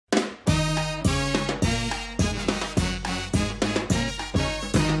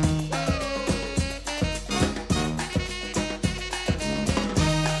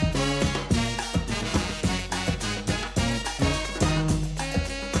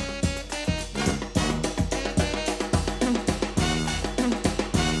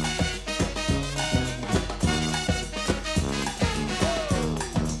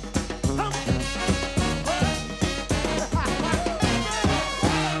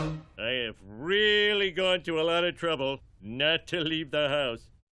gone to a lot of trouble not to leave the house.